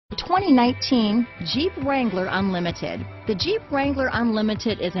2019 Jeep Wrangler Unlimited. The Jeep Wrangler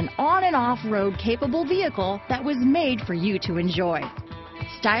Unlimited is an on and off-road capable vehicle that was made for you to enjoy.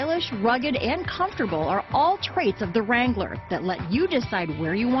 Stylish, rugged, and comfortable are all traits of the Wrangler that let you decide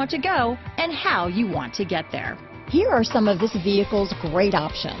where you want to go and how you want to get there. Here are some of this vehicle's great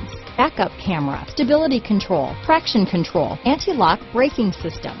options: backup camera, stability control, traction control, anti-lock braking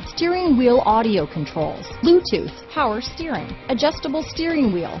system, steering wheel audio controls, Bluetooth, power steering, adjustable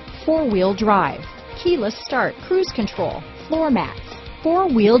steering wheel, four-wheel drive, keyless start, cruise control, floor mats,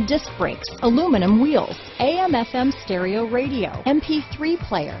 four-wheel disc brakes, aluminum wheels, AM/FM stereo radio, MP3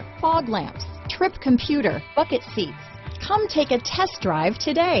 player, fog lamps, trip computer, bucket seats. Come take a test drive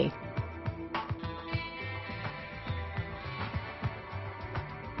today.